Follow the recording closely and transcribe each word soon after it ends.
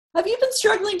Have you been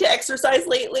struggling to exercise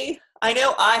lately? I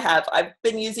know I have. I've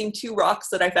been using 2 rocks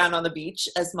that I found on the beach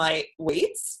as my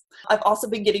weights. I've also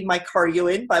been getting my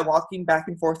cardio in by walking back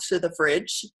and forth to the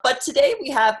fridge. But today we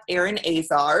have Erin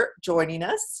Azar joining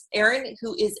us. Erin,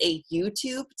 who is a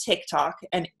YouTube, TikTok,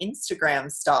 and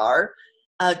Instagram star,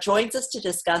 joins us to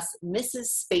discuss Mrs.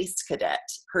 Space Cadet,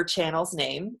 her channel's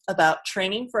name, about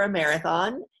training for a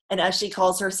marathon, and as she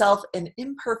calls herself, an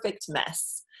imperfect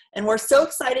mess. And we're so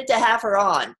excited to have her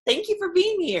on. Thank you for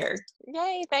being here.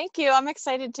 Yay, thank you. I'm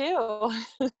excited too.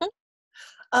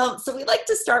 So we like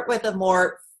to start with a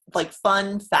more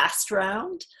fun, fast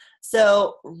round.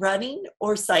 So running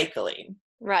or cycling?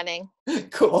 Running.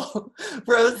 Cool.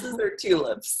 Roses or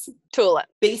tulips? Tulip.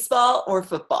 Baseball or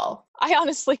football? I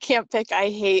honestly can't pick. I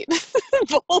hate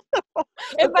both.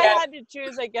 If I had to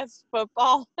choose, I guess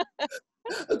football.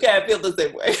 Okay, I feel the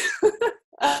same way.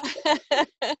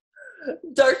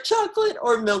 Dark chocolate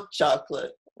or milk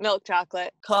chocolate? Milk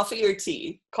chocolate. Coffee or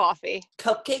tea? Coffee.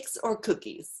 Cupcakes or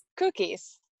cookies?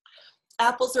 Cookies.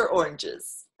 Apples or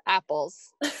oranges?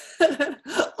 Apples.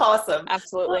 Awesome.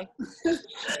 Absolutely.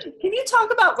 Can you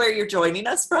talk about where you're joining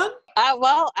us from?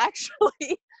 Well,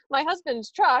 actually, my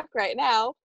husband's truck right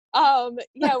now.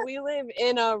 Yeah, we live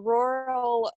in a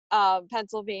rural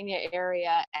Pennsylvania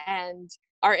area, and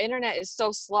our internet is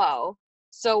so slow.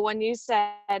 So when you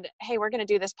said, hey, we're going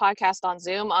to do this podcast on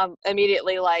Zoom, I'm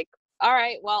immediately like, all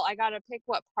right, well, I got to pick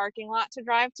what parking lot to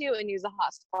drive to and use a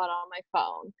hotspot on my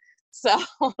phone. So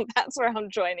that's where I'm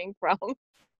joining from.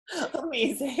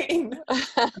 Amazing.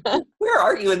 Where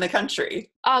are you in the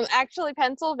country? Actually,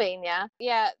 Pennsylvania.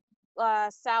 Yeah,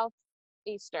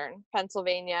 southeastern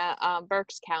Pennsylvania,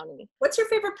 Berks County. What's your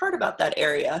favorite part about that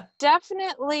area?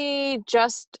 Definitely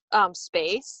just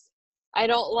space. I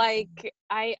don't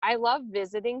I love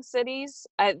visiting cities.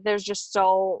 There's just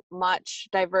so much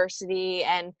diversity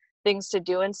and things to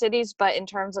do in cities, but in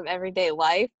terms of everyday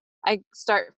life, I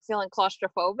start feeling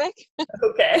claustrophobic.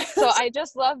 Okay. So I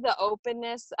just love the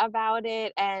openness about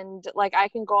it, and I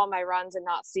can go on my runs and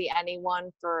not see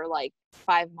anyone for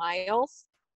 5 miles,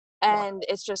 and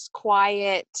it's just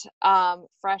quiet,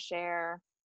 fresh air,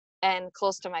 and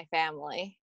close to my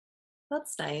family.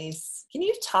 That's nice. Can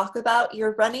you talk about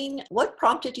your running? What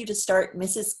prompted you to start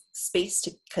Mrs. Space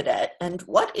Cadet, and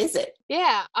what is it?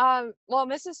 Yeah, well,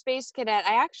 Mrs. Space Cadet,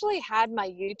 I actually had my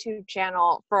YouTube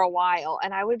channel for a while,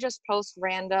 and I would just post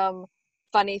random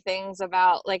funny things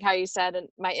about, like how you said,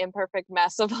 my imperfect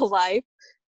mess of a life.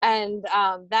 And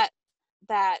that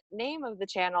name of the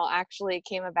channel actually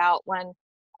came about when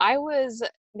I was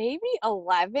maybe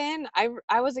 11.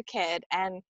 I was a kid,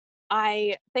 and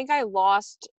I think I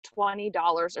lost $20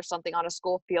 or something on a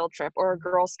school field trip or a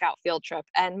Girl Scout field trip.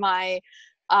 And my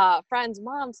friend's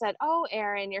mom said, "Oh,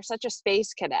 Erin, you're such a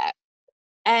space cadet."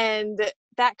 And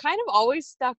that kind of always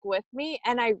stuck with me.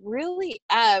 And I really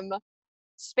am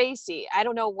spacey. I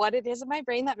don't know what it is in my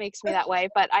brain that makes me that way,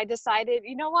 but I decided,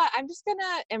 you know what? I'm just going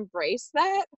to embrace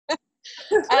that.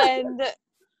 And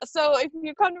so if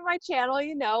you come to my channel,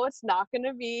 it's not going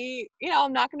to be,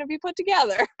 I'm not going to be put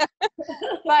together.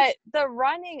 But the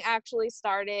running actually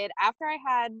started after I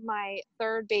had my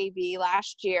 3rd baby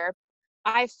last year.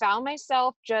 I found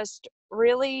myself just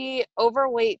really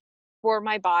overweight for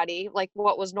my body, like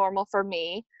what was normal for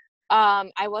me.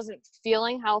 I wasn't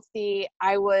feeling healthy.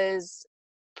 I was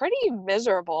pretty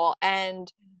miserable,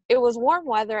 and it was warm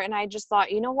weather, and I just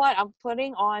thought, you know what? I'm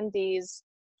putting on these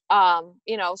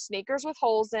sneakers with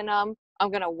holes in them. I'm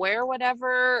going to wear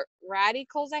whatever ratty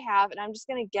clothes I have, and I'm just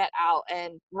going to get out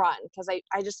and run, because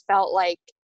I just felt like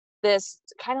this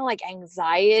kind of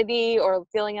anxiety or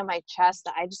feeling in my chest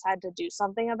that I just had to do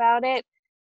something about it.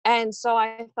 And so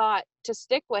I thought, to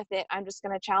stick with it, I'm just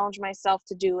going to challenge myself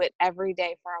to do it every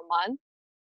day for a month.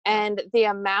 And the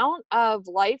amount of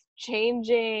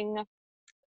life-changing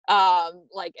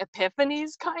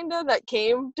epiphanies kind of that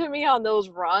came to me on those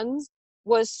runs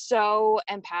was so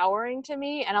empowering to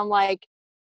me. And I'm like,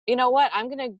 you know what? I'm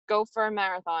going to go for a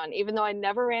marathon. Even though I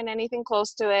never ran anything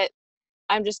close to it,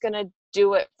 I'm just going to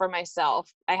do it for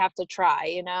myself. I have to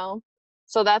try,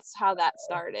 So that's how that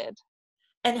started.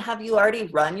 And have you already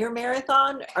run your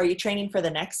marathon? Are you training for the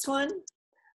next one?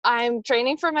 I'm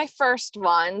training for my first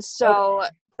one. So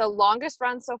the longest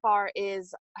run so far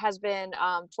has been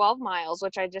 12 miles,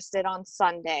 which I just did on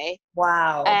Sunday.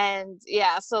 Wow. And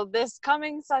yeah, so this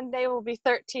coming Sunday will be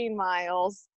 13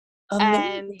 miles.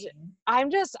 Amazing. And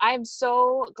I'm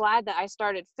so glad that I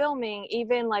started filming,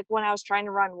 even when I was trying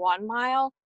to run 1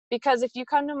 mile, because if you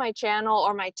come to my channel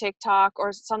or my TikTok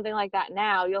or something like that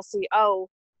now, you'll see, oh,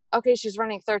 okay, she's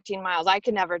running 13 miles. I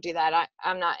can never do that.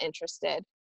 I'm not interested.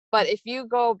 But if you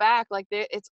go back, like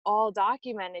it's all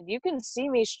documented. You can see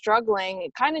me struggling,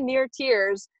 kind of near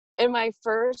tears, in my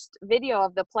first video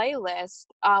of the playlist,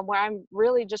 where I'm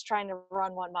really just trying to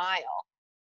run 1 mile.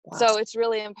 Wow. So it's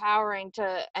really empowering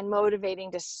and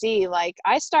motivating to see, like,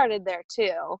 I started there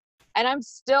too, and I'm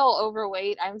still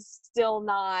overweight. I'm still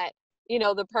not,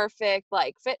 the perfect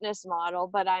like fitness model,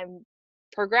 but I'm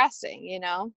progressing,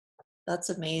 That's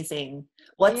amazing.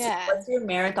 What's Yeah. your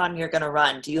marathon you're gonna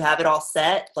run? Do you have it all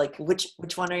set? Like which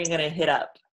one are you gonna hit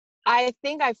up? I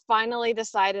think I finally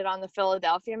decided on the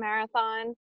Philadelphia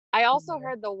Marathon. I also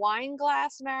heard the Wine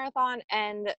Glass Marathon,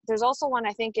 and there's also one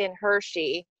I think in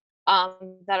Hershey,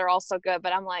 that are also good.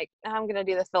 But I'm like, I'm gonna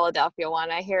do the Philadelphia one.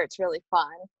 I hear it's really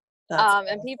fun. That's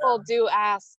And people awesome. do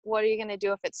ask, what are you gonna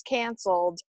do if it's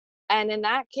canceled? And in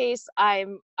that case, I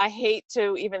hate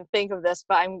to even think of this,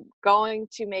 but I'm going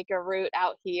to make a route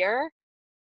out here,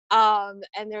 and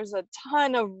there's a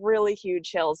ton of really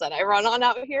huge hills that I run on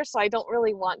out here, so I don't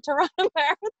really want to run a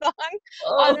marathon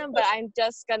on Oh, them, but I'm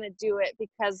just gonna do it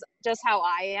because just how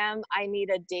I am, I need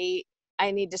a date,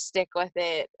 I need to stick with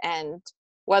it, and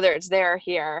whether it's there or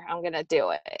here, I'm gonna do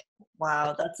it.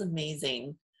 wow, that's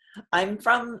amazing. I'm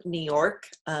from New York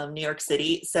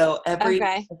City. So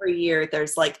Okay. every year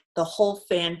there's like the whole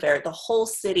fanfare, the whole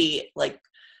city like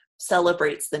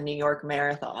celebrates the New York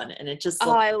Marathon, and it just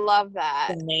Oh, looks I love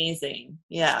that. amazing.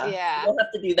 Yeah. Yeah. We'll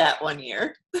have to do that one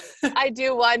year. I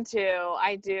do want to.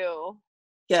 I do.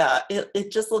 Yeah, it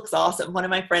just looks awesome. One of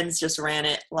my friends just ran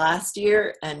it last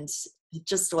year, and it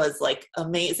just was like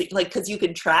amazing. Like, because you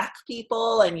can track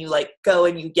people and you like go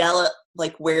and you yell at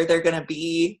like where they're gonna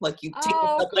be. Like you take the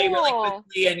Oh, subway really cool.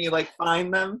 quickly and you like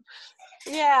find them.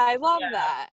 Yeah, I love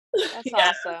that. That's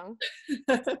Yeah. awesome.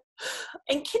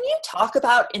 And can you talk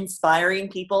about inspiring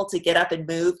people to get up and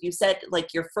move? You said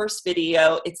like your first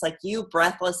video, it's like you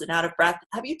breathless and out of breath.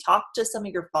 Have you talked to some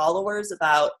of your followers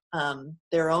about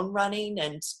their own running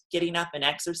and getting up and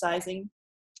exercising?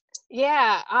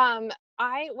 Yeah,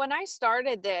 I when I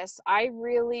started this, I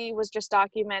really was just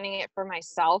documenting it for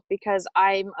myself because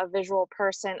I'm a visual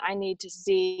person. I need to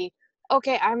see,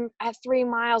 okay, I'm at 3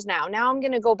 miles now. Now I'm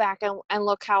gonna go back and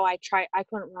look how I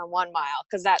couldn't run 1 mile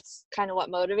because that's kind of what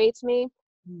motivates me.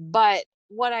 Mm. But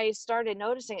what I started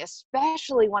noticing,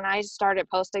 especially when I started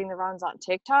posting the runs on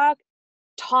TikTok,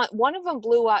 one of them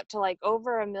blew up to like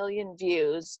over 1 million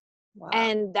views, Wow.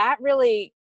 and that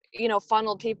really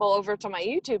funneled people over to my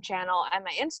YouTube channel and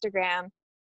my Instagram.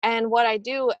 And what I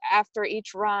do after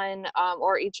each run,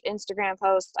 or each Instagram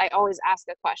post, I always ask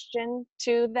a question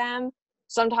to them.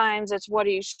 Sometimes it's, what are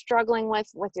you struggling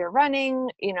with your running,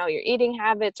 your eating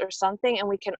habits or something, and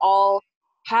we can all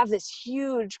have this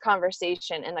huge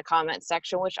conversation in the comment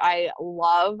section, which I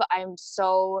love. I'm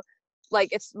so, like,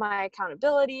 it's my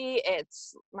accountability,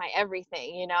 it's my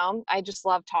everything, I just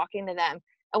love talking to them.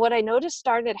 And what I noticed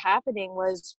started happening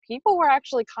was people were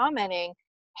actually commenting,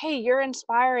 hey, you're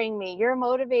inspiring me, you're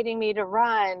motivating me to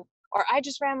run, or I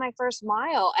just ran my first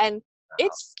mile. And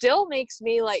it still makes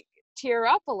me like tear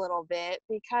up a little bit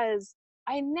because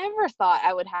I never thought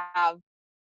I would have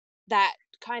that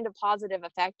kind of positive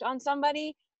effect on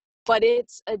somebody, but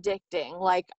it's addicting.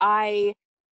 Like,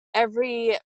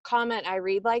 every comment I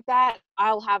read like that,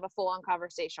 I'll have a full on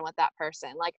conversation with that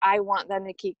person. Like, I want them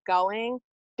to keep going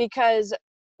because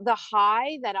the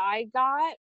high that I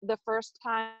got the first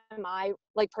time I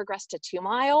like progressed to 2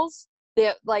 miles,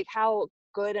 the like how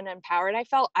good and empowered I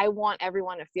felt, I want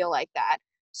everyone to feel like that.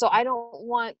 So I don't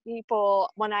want people,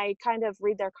 when I kind of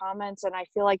read their comments and I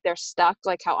feel like they're stuck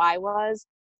like how I was,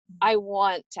 I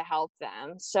want to help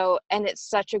them. So, and it's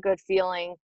such a good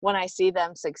feeling when I see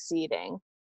them succeeding.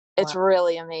 It's Wow.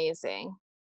 really amazing.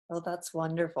 Oh, that's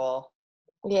wonderful.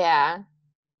 Yeah.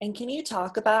 And can you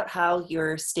talk about how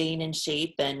you're staying in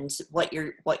shape and what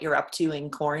you're up to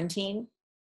in quarantine?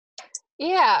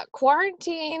 Yeah.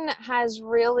 Quarantine has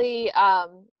really,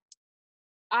 I'm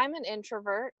an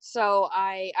introvert, so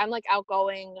I'm like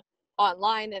outgoing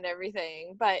online and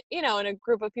everything, but in a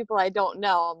group of people I don't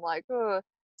know, I'm like, ugh.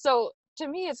 So to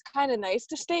me, it's kind of nice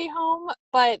to stay home,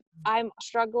 but I'm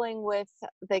struggling with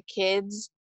the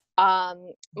kids.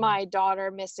 My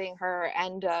daughter missing her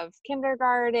end of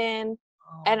kindergarten,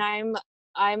 and Oh,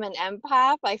 I'm an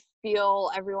empath. I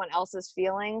feel everyone else's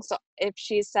feelings. So if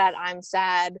she's sad, I'm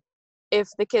sad. If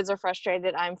the kids are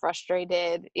frustrated, I'm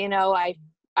frustrated.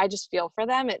 I just feel for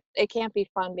them. It can't be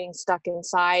fun being stuck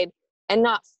inside and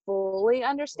not fully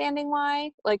understanding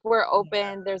why. Like, we're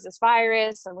open, there's this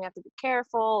virus and we have to be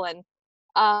careful, and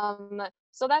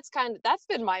so that's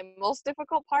been my most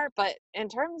difficult part. But in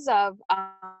terms of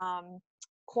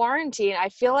quarantine, I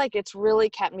feel like it's really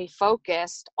kept me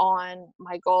focused on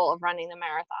my goal of running the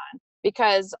marathon.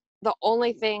 because the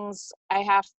only things I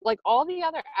have, like all the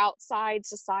other outside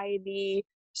society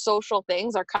social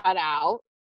things are cut out.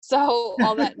 So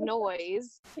all that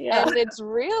noise, Yeah. and it's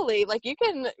really like you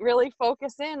can really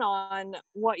focus in on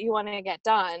what you want to get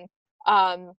done.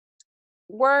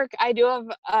 Work, I do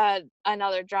have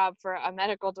another job for a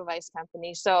medical device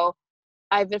company, so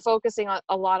I've been focusing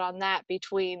a lot on that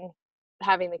between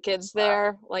having the kids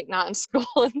there, like not in school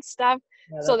and stuff.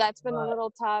 Yeah, So that's that's a been a lot.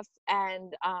 little tough.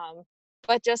 And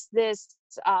but just this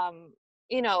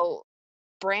you know,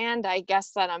 brand, I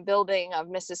guess, that I'm building of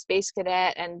Mrs. Space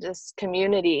Cadet and this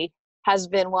community has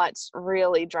been what's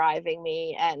really driving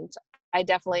me. And I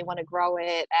definitely want to grow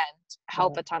it and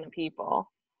help Yeah, a ton of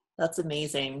people. that's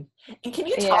amazing. And can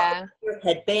you talk Yeah. about your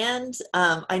headband?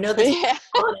 I know this is Yeah.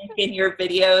 iconic in your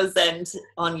videos and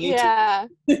on YouTube. Yeah.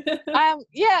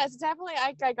 Yeah, it's definitely,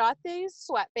 I got these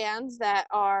sweatbands that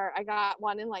are, I got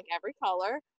one in like every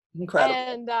color. Incredible.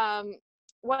 And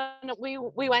when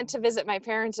we went to visit my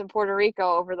parents in Puerto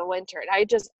Rico over the winter, and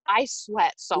I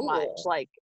sweat so much. Cool. Like,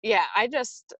 yeah, I'm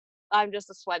just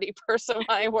a sweaty person when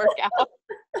I work out.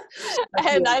 I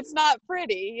And feel it's not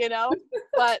pretty, you know.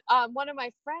 But one of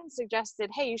my friends suggested,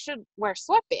 hey, you should wear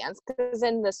sweatbands because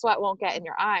then the sweat won't get in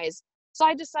your eyes. So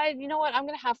I decided, you know what, I'm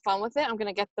gonna have fun with it. I'm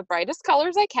gonna get the brightest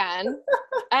colors I can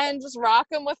and just rock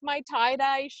them with my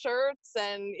tie-dye shirts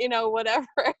and, you know, whatever.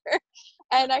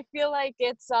 And I feel like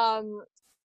it's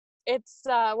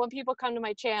when people come to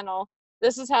my channel,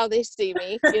 this is how they see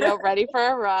me, you know, ready for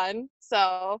a run.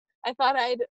 So I thought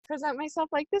I'd present myself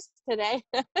like this today.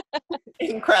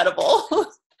 incredible.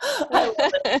 I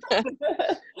love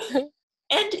it.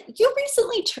 And you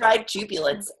recently tried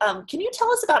Jubilance. Can you tell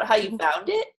us about how you found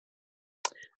it?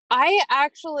 I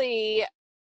actually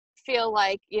feel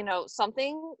like, you know,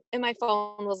 something in my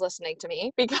phone was listening to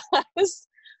me because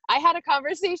I had a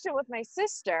conversation with my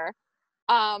sister.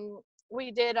 Um,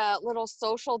 we did a little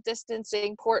social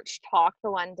distancing porch talk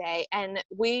the one day, and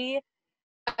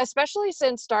especially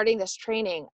since starting this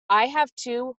training, I have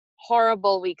 2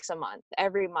 horrible weeks a month,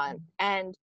 every month.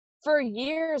 And for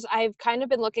years, I've kind of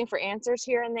been looking for answers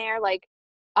here and there, like,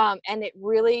 and it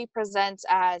really presents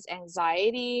as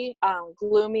anxiety,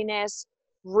 gloominess,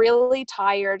 really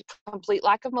tired, complete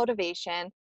lack of motivation.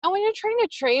 And when you're trying to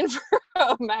train for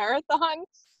a marathon,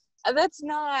 that's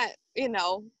not, you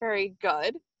know, very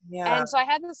good. Yeah. And so I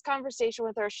had this conversation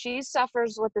with her. She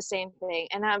suffers with the same thing.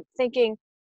 And I'm thinking,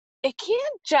 it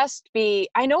can't just be,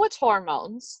 I know it's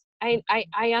hormones.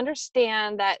 I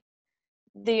understand that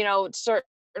you know, certain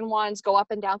ones go up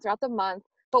and down throughout the month,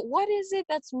 but what is it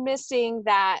that's missing?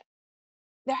 That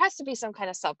there has to be some kind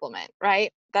of supplement,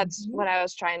 right? That's Mhm. what I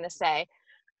was trying to say.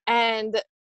 And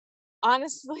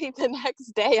honestly, the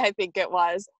next day, I think it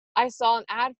was, I saw an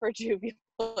ad for Jubilance.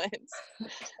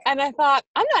 And I thought,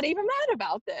 I'm not even mad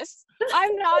about this.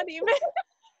 I'm not even,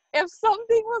 if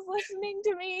something was listening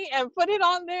to me and put it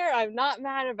on there, I'm not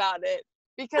mad about it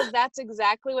because that's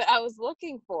exactly what I was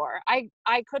looking for.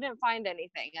 I couldn't find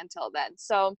anything until then.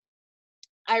 So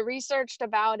I researched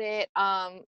about it,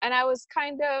 and I was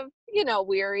kind of, you know,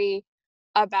 weary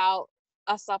about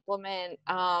a supplement,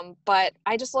 but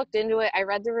I just looked into it. I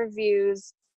read the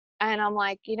reviews, and I'm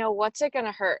like, you know, what's it going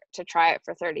to hurt to try it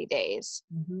for 30 days?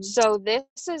 Mhm. So this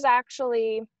is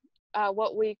actually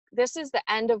this is the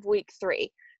end of week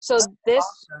 3. So this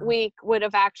Awesome. week would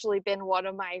have actually been one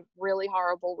of my really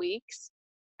horrible weeks.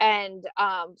 And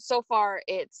so far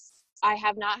I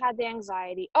have not had the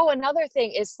anxiety. Oh, another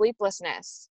thing is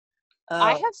sleeplessness.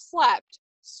 I Oh, have slept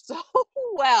so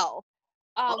well,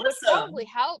 which probably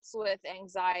awesome. helps with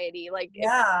anxiety. Like if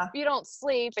Yeah. you don't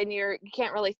sleep and you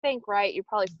can't really think right, you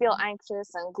probably feel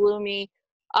anxious and gloomy.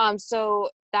 So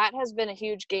that has been a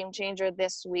huge game changer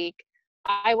this week.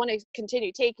 I want to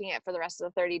continue taking it for the rest of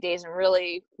the 30 days and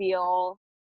really feel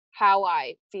how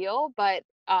I feel. But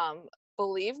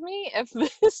believe me, if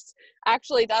this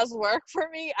actually does work for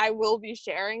me, I will be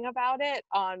sharing about it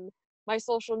on my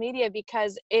social media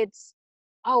because it's,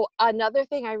 oh, another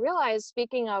thing I realized,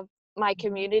 speaking of my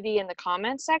community in the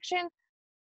comments section,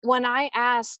 when I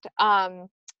asked,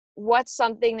 what's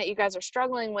something that you guys are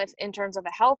struggling with in terms of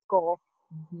a health goal,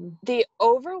 Mhm. the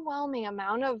overwhelming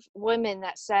amount of women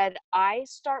that said, I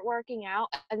start working out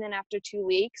and then after 2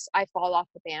 weeks, I fall off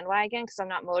the bandwagon because I'm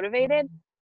not motivated.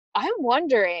 I'm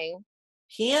wondering,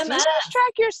 do you guys PMS.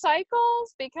 track your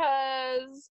cycles?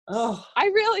 Because Oh, I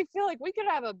really feel like we could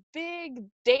have a big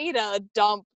data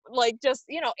dump, like just,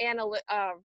 you know,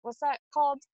 what's that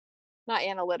called? Not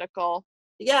analytical,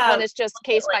 yeah. when it's just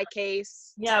case by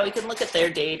case. Yeah, we can look at their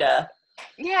data.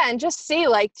 Yeah, and just see,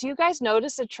 like, do you guys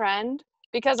notice a trend?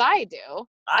 Because I do. And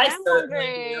I I'm certainly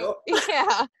wondering, do.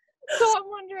 yeah, So I'm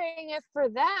wondering if for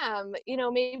them,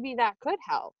 maybe that could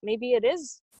help. Maybe it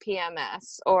is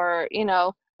PMS, or,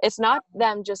 it's not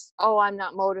them just, oh, I'm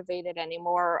not motivated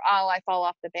anymore, or, oh, I fall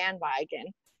off the bandwagon.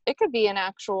 It could be an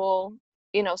actual,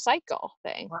 cycle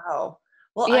thing. Wow.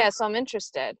 Well, Yeah, so I'm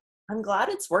interested. I'm glad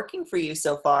it's working for you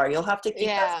so far. You'll have to keep us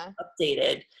Yeah,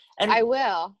 updated. And I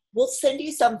will. we'll send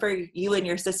you some for you and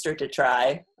your sister to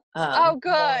try. Oh,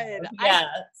 good. Yeah.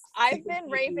 I've been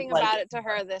raving Like about it it to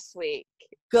her this week.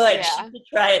 good. She Yeah. should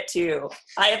try it too.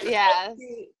 Yes.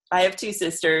 I have two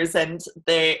sisters, and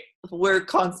we're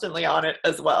constantly on it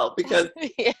as well, because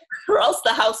Yeah. or else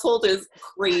the household is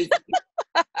crazy.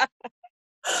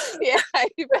 Yeah,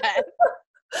 you bet.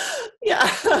 Yeah.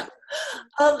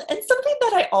 And something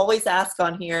that I always ask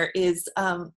on here is,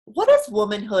 what does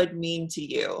womanhood mean to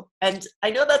you? And I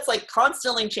know that's like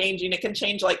constantly changing. It can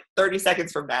change like 30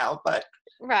 seconds from now, but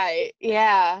Right.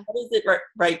 Yeah. what is it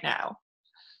right now?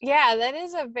 Yeah, that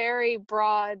is a very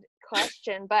broad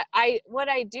question, but what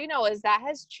I do know is that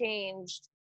has changed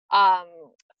um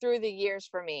through the years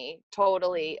for me,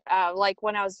 totally. Like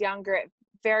when I was younger, it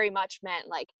very much meant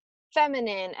like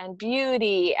feminine and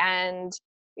beauty and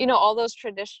all those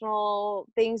traditional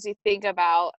things you think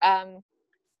about.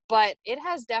 But it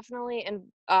has definitely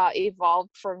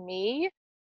evolved for me.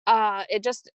 It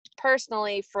just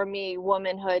personally, for me,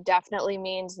 womanhood definitely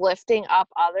means lifting up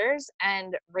others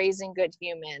and raising good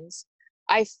humans.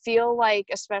 I feel like,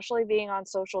 especially being on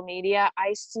social media,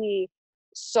 I see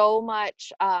so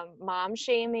much mom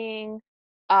shaming,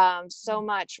 so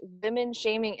much women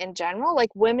shaming in general,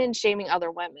 like women shaming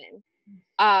other women.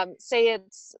 Say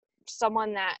it's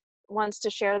someone that wants to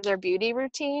share their beauty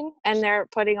routine and they're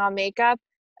putting on makeup,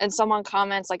 and someone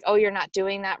comments like, oh, you're not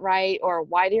doing that right, or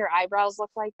why do your eyebrows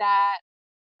look like that?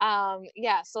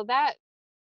 Yeah, so that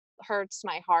hurts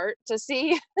my heart to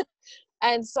see.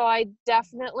 And so I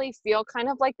definitely feel kind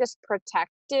of like this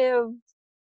protective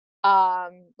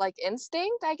like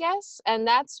instinct, I guess. And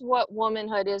that's what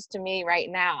womanhood is to me right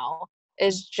now,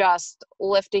 is just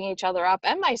lifting each other up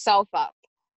and myself up.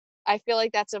 I feel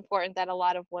like that's important, that a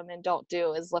lot of women don't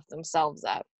do, is lift themselves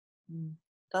up.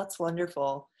 That's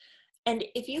wonderful. And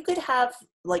if you could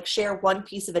share one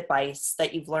piece of advice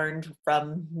that you've learned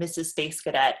from Mrs. Space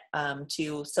Cadet,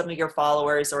 to some of your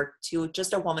followers or to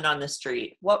just a woman on the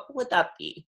street, what would that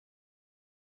be?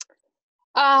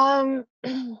 Um,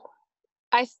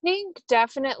 I think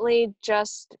definitely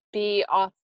just be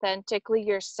authentically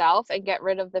yourself and get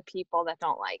rid of the people that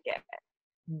don't like it.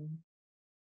 Mm.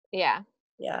 Yeah.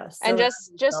 Yeah. And So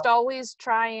just always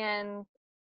try, and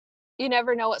you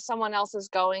never know what someone else is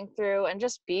going through, and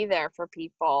just be there for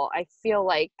people. I feel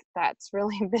like that's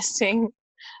really missing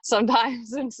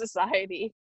sometimes in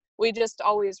society. We just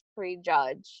always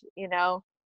prejudge.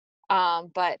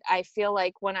 But I feel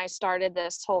like when I started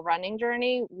this whole running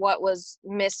journey, what was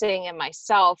missing in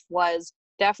myself was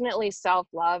definitely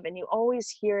self-love. And you always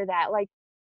hear that, like,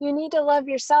 you need to love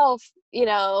yourself,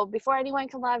 before anyone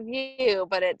can love you.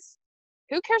 But it's,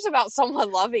 who cares about someone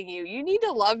loving you? You need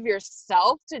to love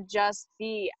yourself to just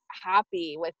be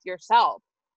happy with yourself,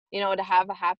 to have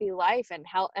a happy life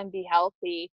and be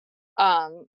healthy.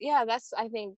 Yeah, I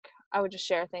think I would just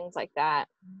share things like that.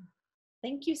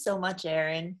 thank you so much,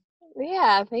 Erin.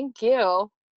 Yeah, thank you.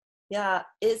 Yeah.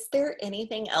 Is there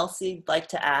anything else you'd like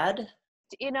to add?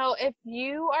 If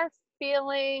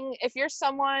if you're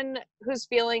someone who's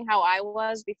feeling how I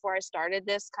was before I started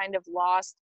this, kind of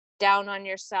lost, down on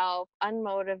yourself,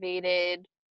 unmotivated,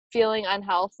 feeling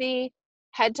unhealthy,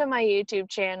 head to my YouTube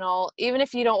channel. Even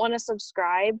if you don't want to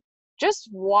subscribe, just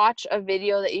watch a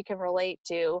video that you can relate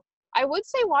to. I would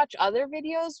say watch other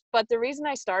videos, but the reason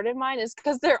I started mine is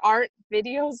because there aren't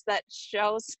videos that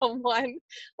show someone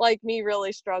like me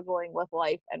really struggling with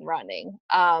life and running.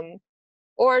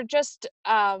 Or just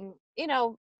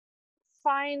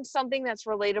find something that's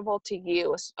relatable to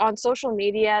you. On social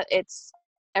media, it's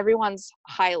everyone's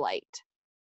highlight.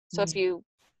 So if Mm. you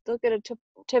look at a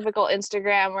typical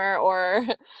Instagrammer or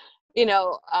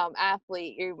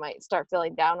athlete, you might start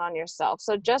feeling down on yourself.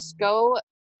 So just go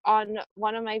on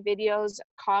one of my videos,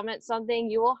 comment something.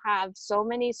 You will have so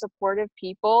many supportive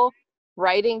people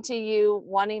writing to you,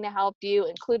 wanting to help you,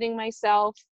 including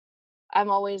myself. I'm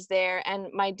always there,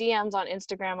 and my DMs on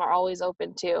Instagram are always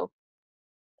open too.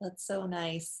 That's so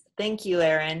nice. Thank you,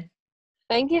 Erin.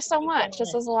 Thank you so Thank you so much. This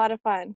much. was a lot of fun.